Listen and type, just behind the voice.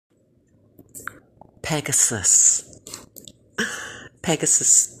Pegasus.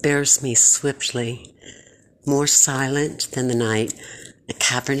 Pegasus bears me swiftly, more silent than the night, a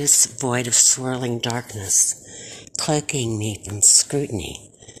cavernous void of swirling darkness, cloaking me from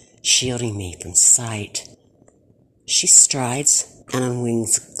scrutiny, shielding me from sight. She strides and on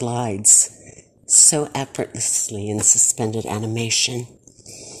wings glides, so effortlessly in suspended animation.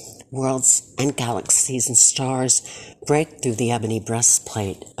 Worlds and galaxies and stars break through the ebony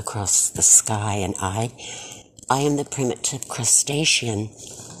breastplate across the sky, and I am the primitive crustacean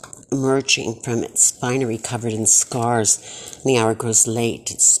emerging from its finery covered in scars. The hour grows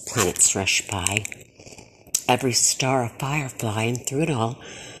late, its planets rush by. Every star a firefly, and through it all,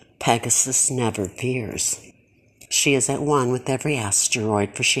 Pegasus never veers. She is at one with every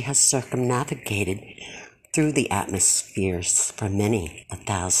asteroid, for she has circumnavigated through the atmospheres for many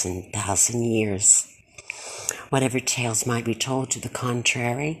 1,000 years. Whatever tales might be told to the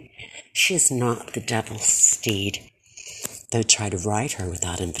contrary, she is not the devil's steed, though try to ride her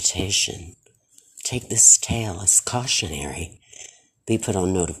without invitation. Take this tale as cautionary, be put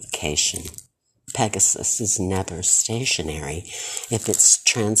on notification. Pegasus is never stationary. If it's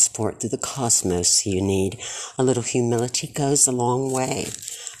transport through the cosmos you need, a little humility goes a long way,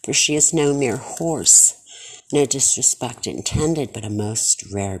 for she is no mere horse, no disrespect intended, but a most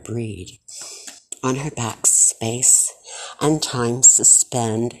rare breed. On her back space and time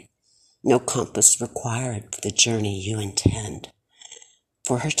suspend, no compass required for the journey you intend.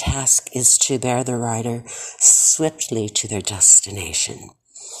 For her task is to bear the rider swiftly to their destination.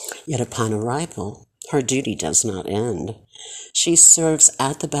 Yet upon arrival, her duty does not end. She serves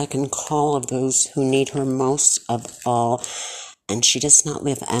at the beck and call of those who need her most of all, and she does not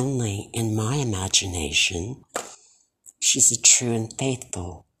live only in my imagination. She's a true and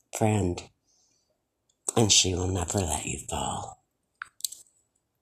faithful friend, and she will never let you fall.